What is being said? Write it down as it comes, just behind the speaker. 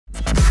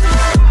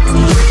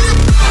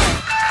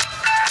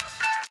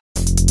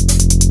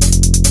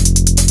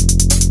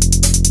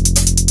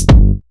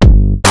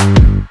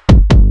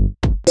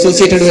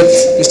associated with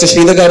Mr.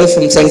 Sridhar Garu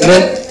from Centro.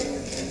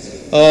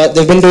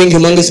 They've been doing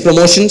humongous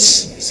promotions,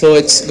 so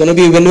it's going to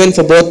be a win-win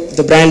for both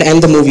the brand and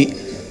the movie.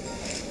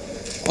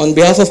 On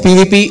behalf of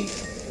PVP,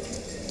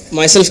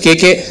 myself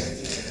KK,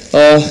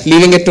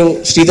 leaving it to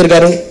Sridhar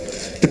Garu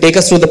to take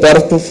us through the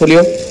product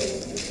portfolio,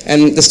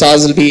 and the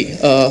stars will be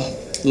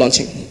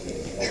launching.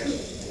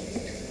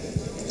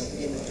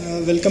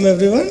 Welcome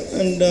everyone,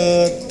 and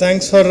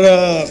thanks for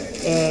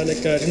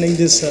attending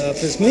this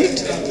press meet.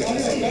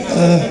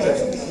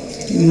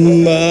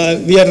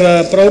 We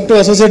are proud to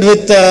associate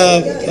with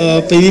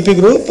PVP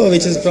Group,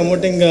 which is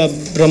promoting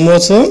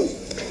Brahmotsavam,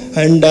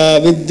 and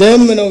with them,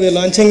 we are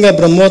launching a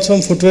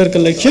Brahmotsavam Footwear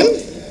collection.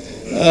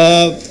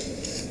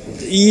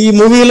 This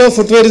movie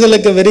footwear is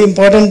a very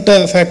important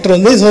factor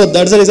on this, so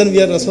that's the reason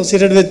we are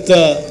associated with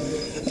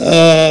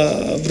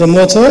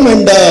Brahmotsavam,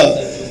 and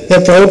we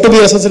are proud to be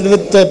associated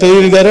with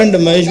PVP Garu and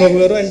Mahesh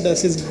Babu and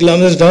his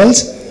glamorous dolls.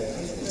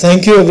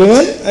 Thank you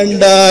everyone, and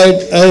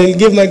I will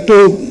give mic to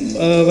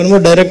one more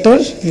director,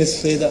 Ms.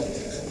 Veda.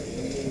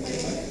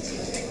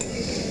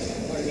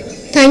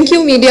 Thank you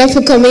media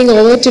for coming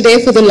over today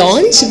for the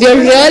launch. We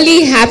are really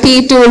happy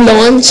to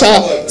launch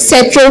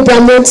Centro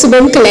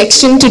Brahmotsavam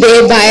collection today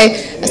by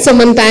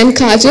Samantha and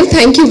Kajal.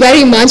 Thank you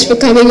very much for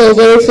coming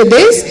over for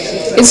this.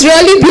 It's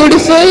really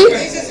beautiful.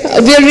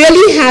 We are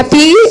really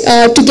happy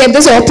to get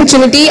this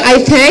opportunity. I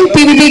thank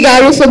PVP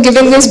Garu for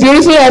giving this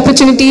beautiful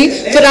opportunity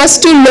for us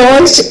to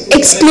launch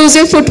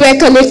exclusive footwear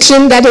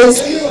collection that is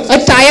a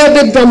tie-up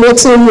with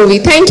Brahmotsavam movie.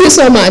 Thank you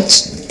so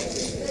much.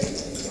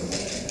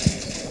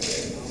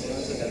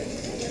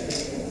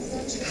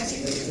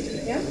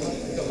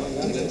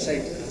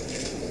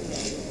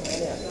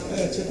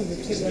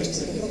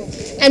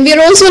 And we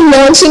are also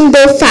launching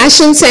the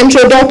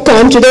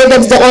fashion-centro.com today.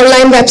 That's the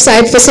online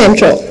website for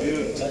Centro.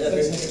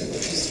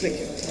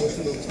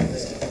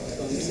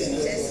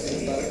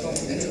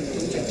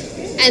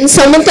 And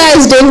Samantha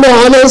is doing the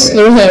honors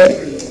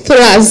for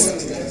us.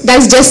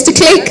 That's just a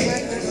click.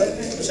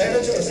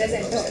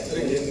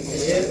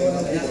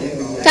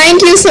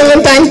 Thank you,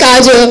 Samantha and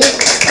Kajal.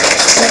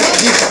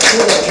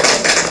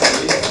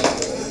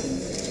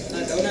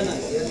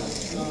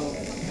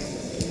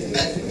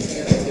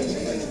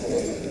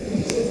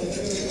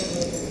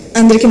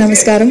 అందరికీ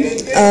నమస్కారం.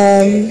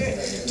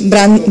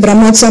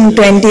 Brahmotsavam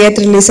 20th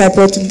release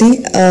అయిపోతుంది.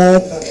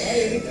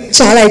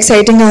 చాలా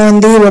ఎక్సైటింగ్గా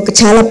ఉంది.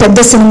 చాలా పెద్ద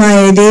cinema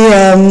ఇది,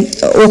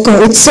 ఒక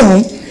ఉత్సవం.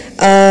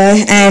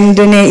 అండ్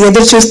నేను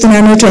ఎదురు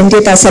చూస్తున్నాను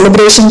 20th ఆ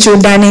సెలబ్రేషన్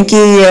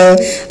చూడడానికి.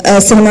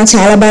 సినిమా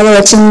చాలా బాగా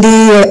వచ్చింది.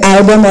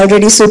 ఆల్బమ్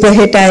ఆల్రెడీ సూపర్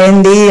హిట్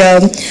అయింది.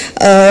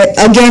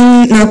 అగైన్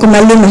నాకు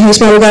మళ్ళీ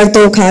మహేష్ బాబు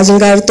గారితో,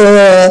 కాజల్ గారితో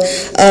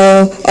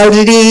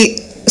already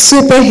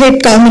super hit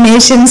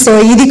combination. So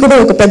ఇది కూడా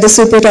ఒక పెద్ద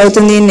సూపర్ హిట్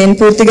అవుతుంది నేను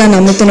పూర్తిగా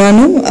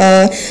నమ్ముతున్నాను.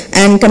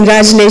 And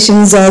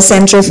congratulations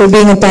Centro for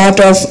being a part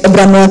of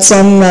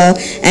Brahmotsavam,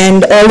 and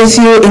all of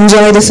you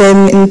enjoy the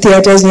film in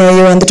theaters near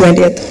you on the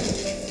 20th.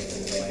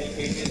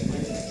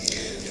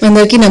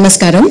 అందరికీ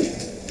నమస్కారం.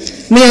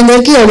 మీ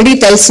అందరికీ ఆల్రెడీ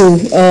తెలుసు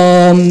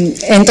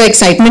ఎంతో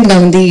ఎక్సైట్మెంట్గా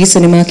ఉంది ఈ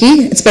సినిమాకి.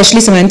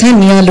 Especially Samantha and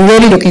me are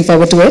really looking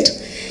forward to it,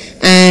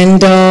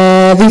 and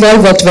we've all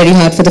worked very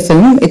hard for the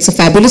film. It's a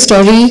fabulous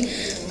story.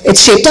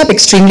 It's shaped up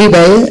extremely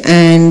well,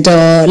 and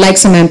like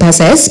Samantha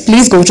says,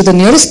 please go to the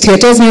nearest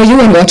theaters near you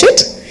and watch it.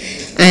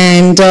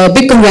 And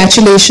big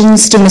congratulations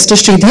to Mr.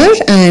 Sridhar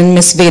and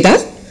Ms. Veda,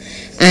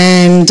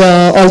 and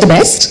all the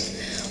best.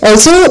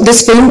 Also, this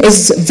film is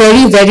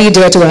very, very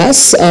dear to us.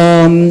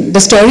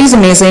 The story is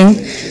amazing,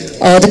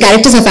 the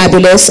characters are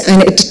fabulous, and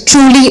it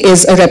truly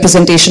is a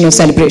representation of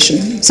celebration.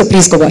 So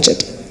please go watch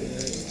it.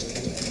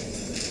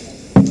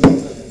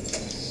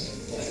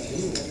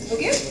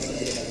 Okay?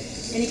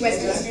 Any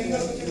questions?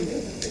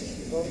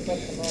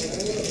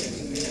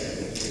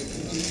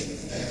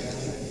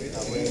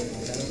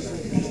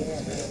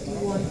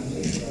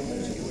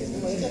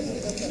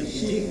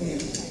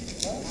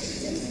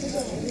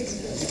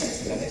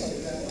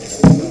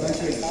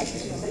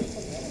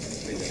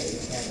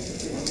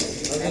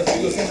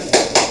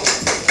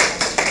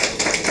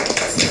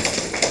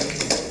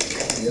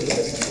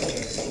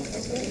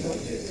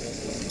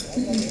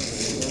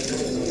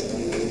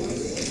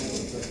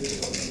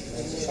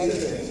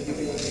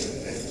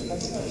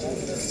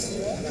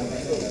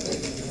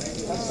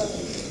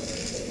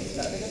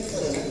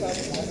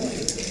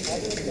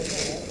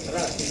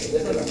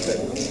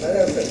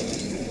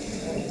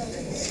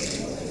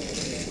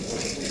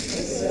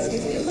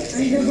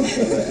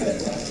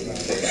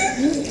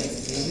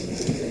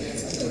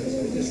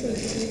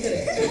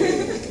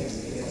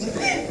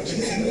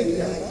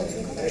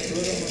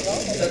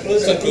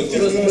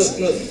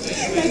 Close.